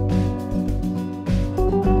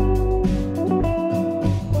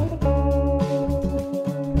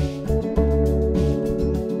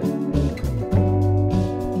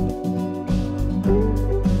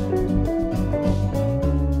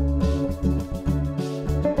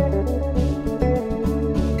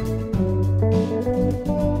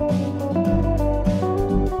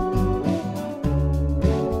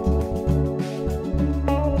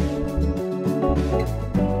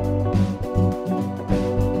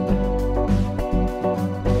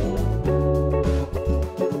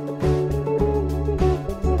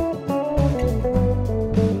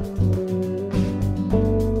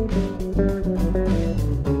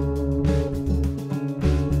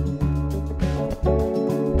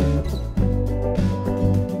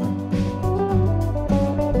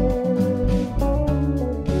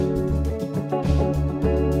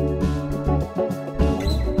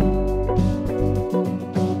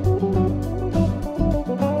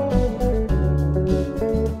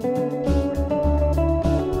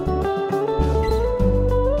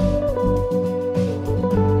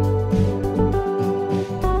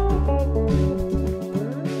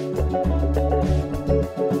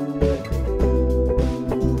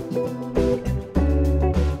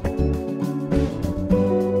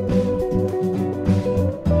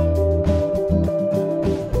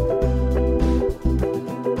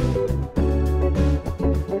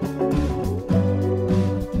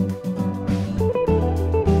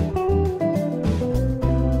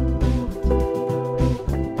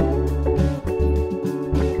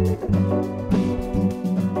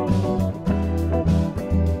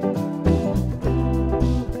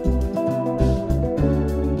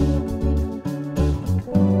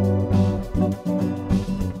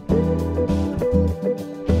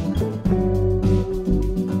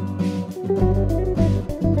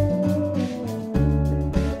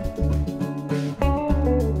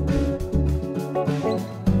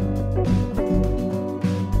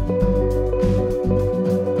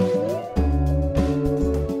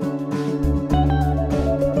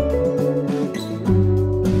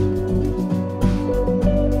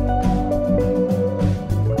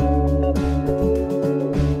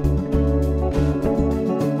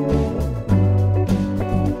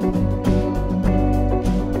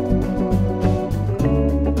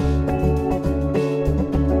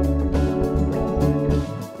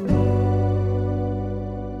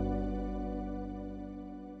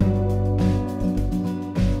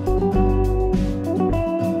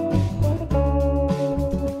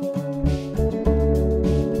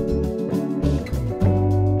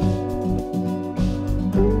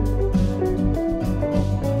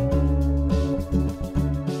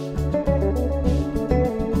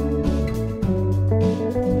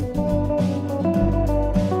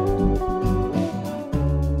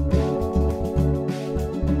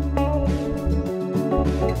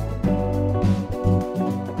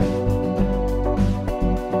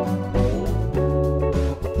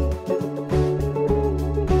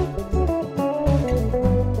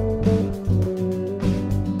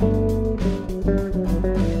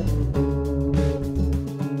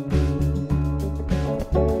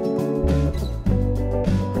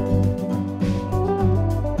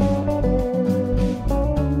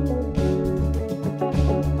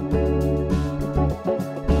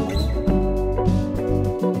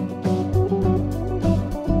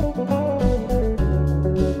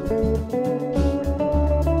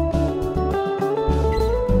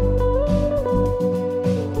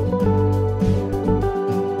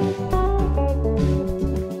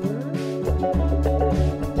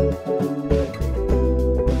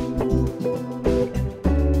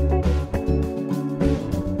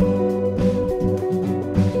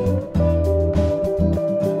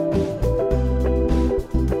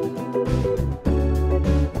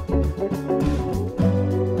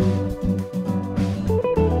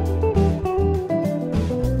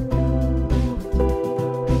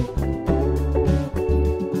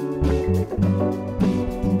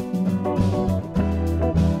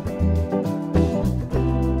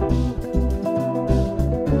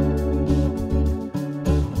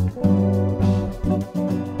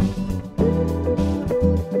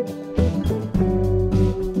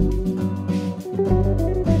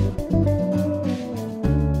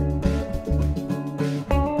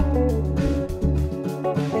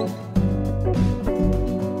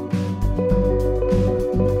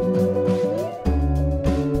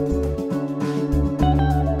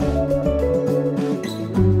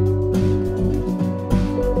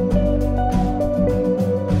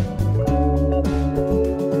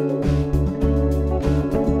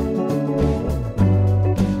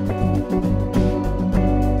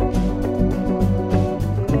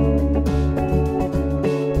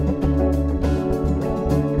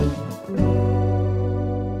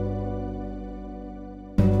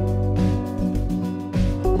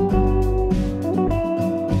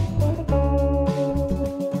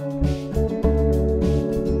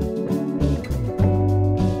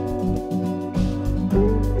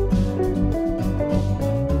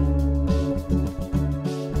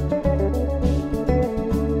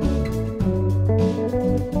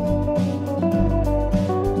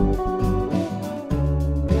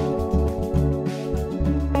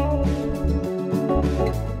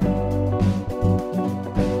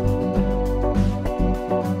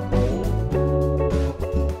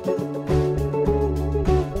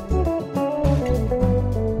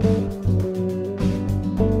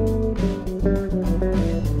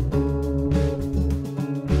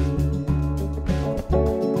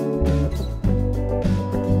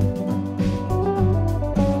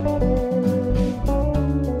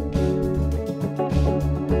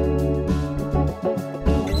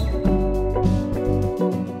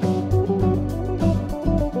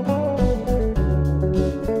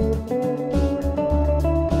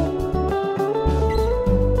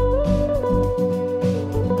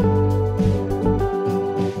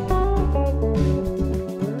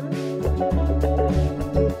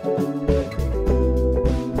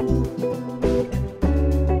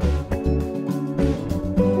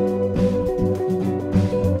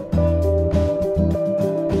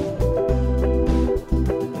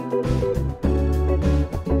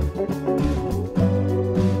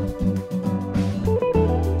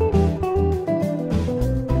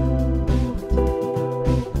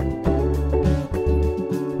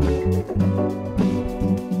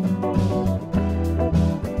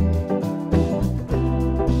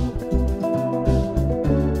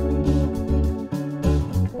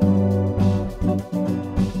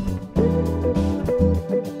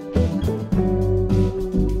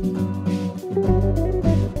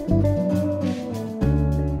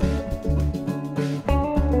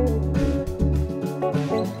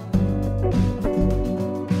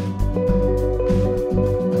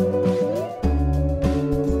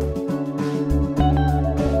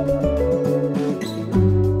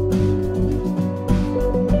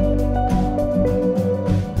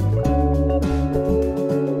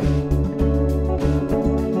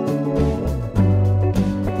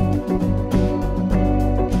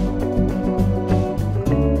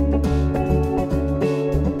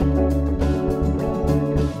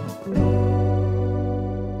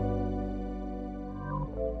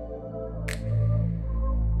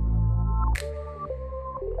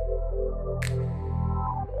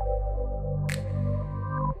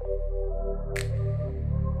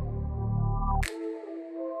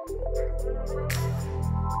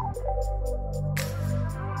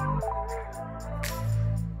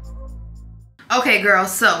 Okay,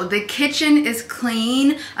 girls, so the kitchen is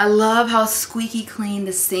clean. I love how squeaky clean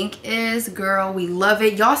the sink is. Girl, we love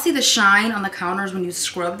it. Y'all see the shine on the counters when you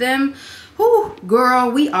scrub them? Whew, girl,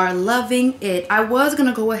 we are loving it. I was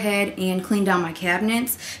gonna go ahead and clean down my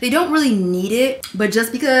cabinets. They don't really need it, but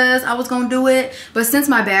just because I was gonna do it, but since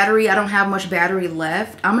my battery, I don't have much battery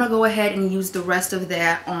left, I'm gonna go ahead and use the rest of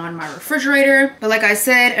that on my refrigerator. But like I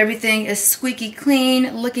said, everything is squeaky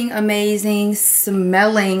clean, looking amazing,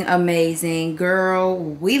 smelling amazing. Girl,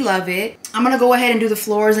 we love it. I'm gonna go ahead and do the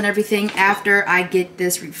floors and everything after I get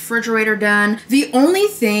this refrigerator done. The only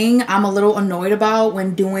thing I'm a little annoyed about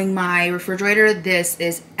when doing my refrigerator, this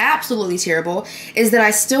is absolutely terrible, is that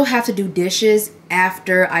I still have to do dishes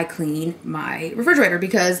after I clean my refrigerator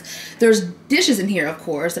because there's dishes in here, of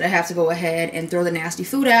course, that I have to go ahead and throw the nasty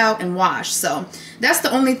food out and wash. So that's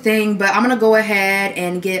the only thing, but I'm gonna go ahead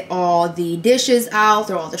and get all the dishes out,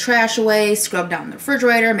 throw all the trash away, scrub down the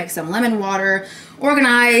refrigerator, make some lemon water,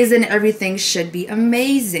 organize, and everything should be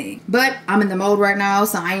amazing. But I'm in the mode right now,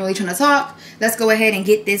 so I ain't really trying to talk. Let's go ahead and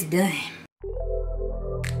get this done.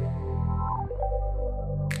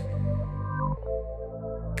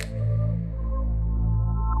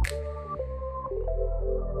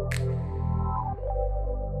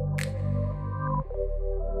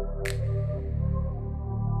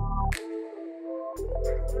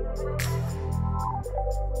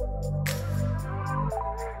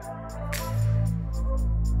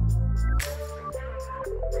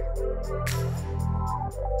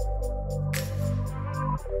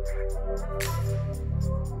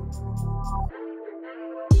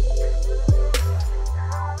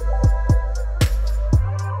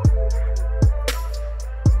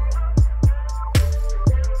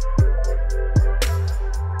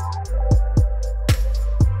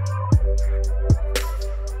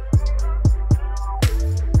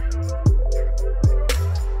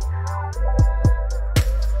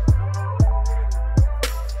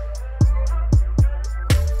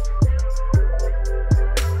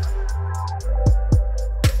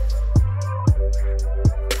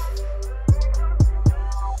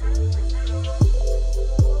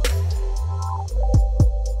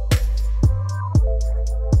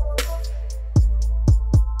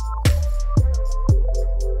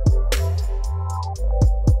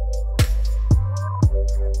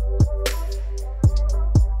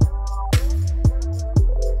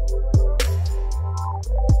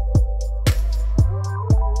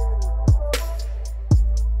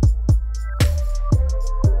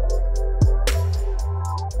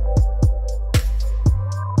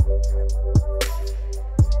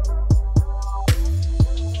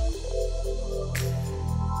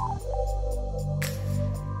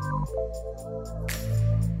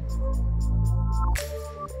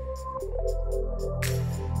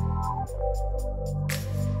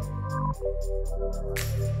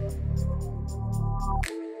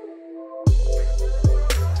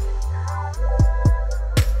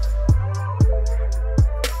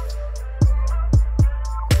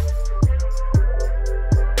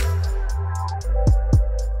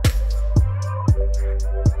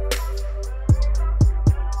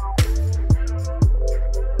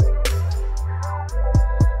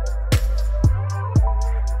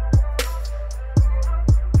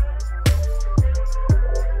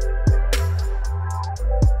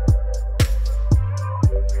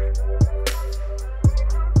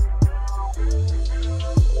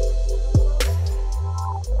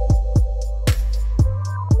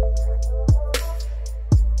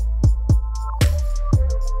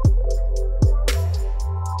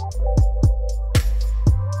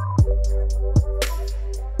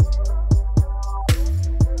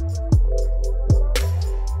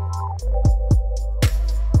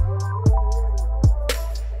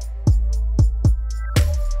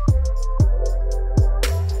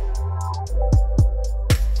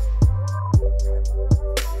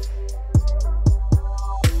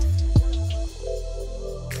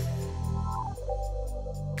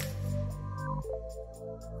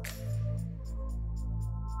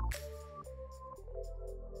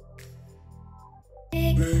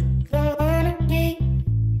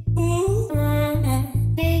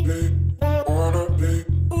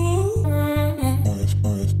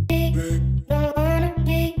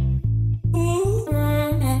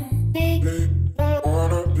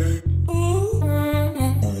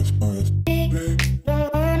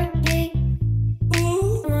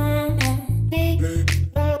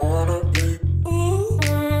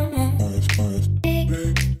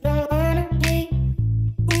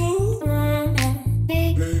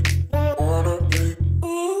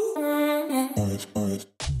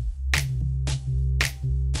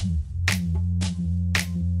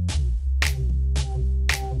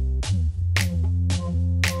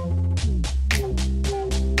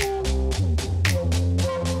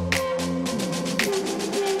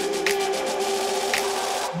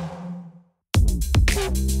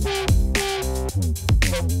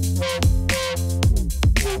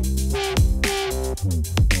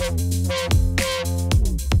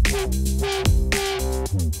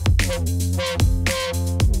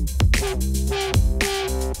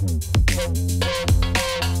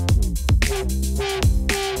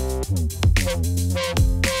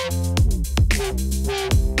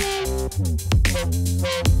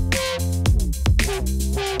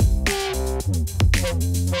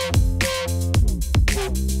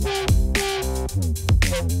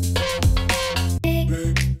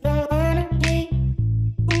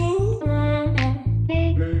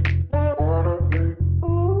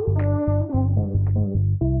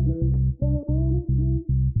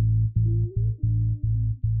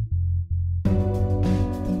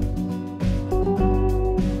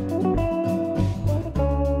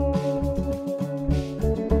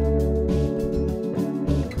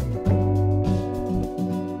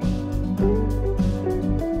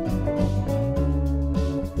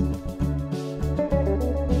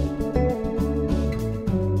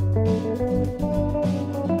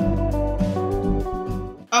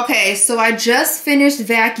 Okay, so I just finished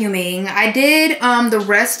vacuuming. I did the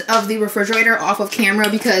rest of the refrigerator off of camera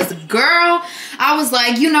because, girl, I was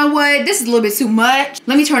like, you know what? This is a little bit too much.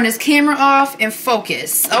 Let me turn this camera off and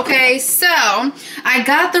focus. Okay, so I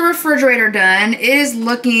got the refrigerator done. It is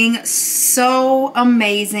looking so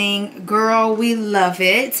amazing. Girl, we love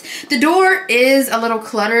it. The door is a little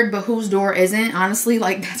cluttered, but whose door isn't? Honestly,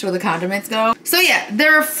 like, that's where the condiments go. So yeah, the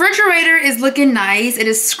refrigerator is looking nice. It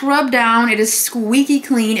is scrubbed down. It is squeaky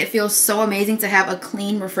clean. It feels so amazing to have a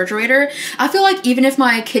clean refrigerator. I feel like even if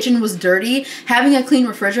my kitchen was dirty, having a clean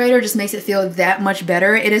refrigerator just makes it feel that much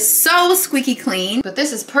better. It is so squeaky clean. But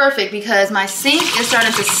this is perfect because my sink is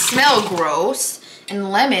starting to smell gross. And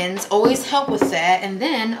lemons always help with that. And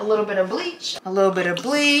then a little bit of bleach. A little bit of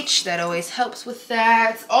bleach, that always helps with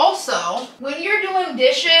that. Also, when you're doing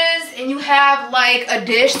dishes and you have like a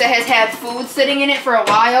dish that has had food sitting in it for a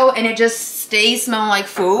while and it just stays smelling like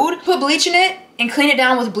food, put bleach in it and clean it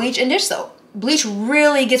down with bleach and dish soap. Bleach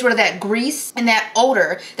really gets rid of that grease and that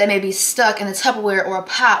odor that may be stuck in the Tupperware or a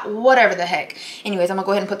pot, whatever the heck. Anyways, I'm gonna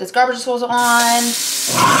go ahead and put this garbage disposal on.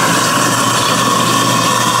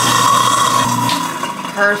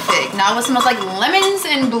 Perfect. Now it smells like lemons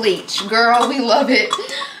and bleach. Girl, we love it.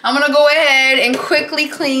 I'm gonna go ahead and quickly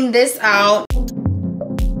clean this out.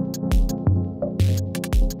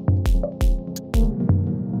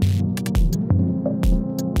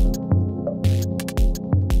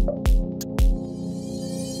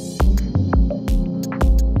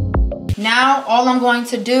 Now all I'm going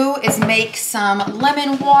to do is make some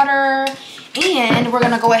lemon water. And we're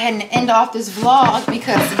gonna go ahead and end off this vlog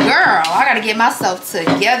because, girl, I gotta get myself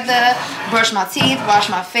together, brush my teeth, wash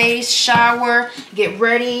my face, shower, get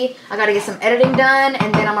ready. I gotta get some editing done,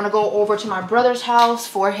 and then I'm gonna go over to my brother's house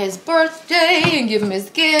for his birthday and give him his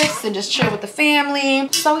gifts and just chill with the family.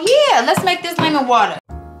 So yeah, let's make this lemon water.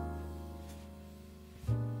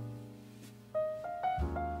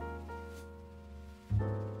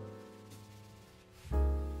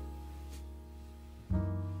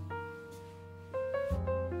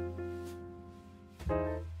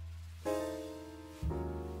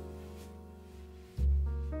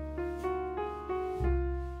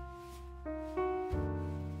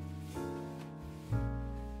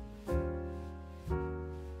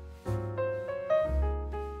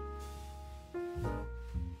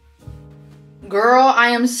 Girl,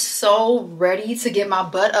 I am so ready to get my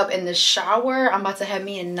butt up in the shower. I'm about to have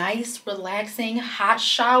me a nice, relaxing, hot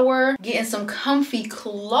shower, get in some comfy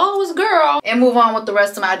clothes, girl, and move on with the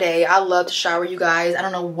rest of my day. I love to shower, you guys. I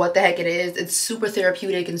don't know what the heck it is. It's super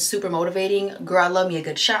therapeutic and super motivating. Girl, I love me a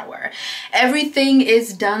good shower. Everything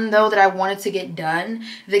is done, though, that I wanted to get done.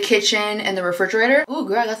 The kitchen and the refrigerator. Ooh,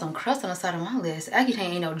 girl, I got some crust on the side of my list. Accutane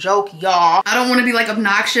ain't no joke, y'all. I don't want to be, like,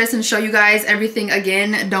 obnoxious and show you guys everything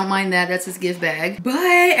again. Don't mind that. That's his gift bag, but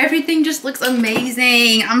everything just looks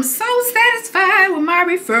amazing. I'm so satisfied with my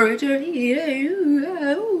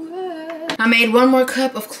refrigerator. I made one more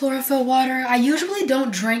cup of chlorophyll water. I usually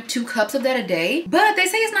don't drink 2 cups of that a day, but they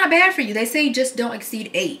say it's not bad for you. They say just don't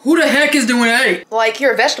exceed 8. Who the heck is doing 8? Like,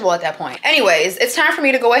 you're a vegetable at that point. Anyways, it's time for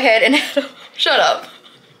me to go ahead and shut up.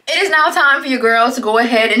 It is now time for you girls to go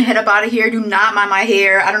ahead and head up out of here. Do not mind my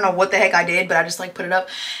hair. I don't know what the heck I did, but I just like put it up.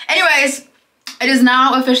 Anyways, it is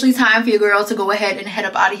now officially time for you girls to go ahead and head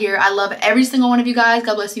up out of here. I love every single one of you guys.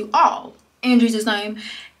 God bless you all in Jesus' name.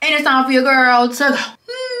 And it's time for your girl to go.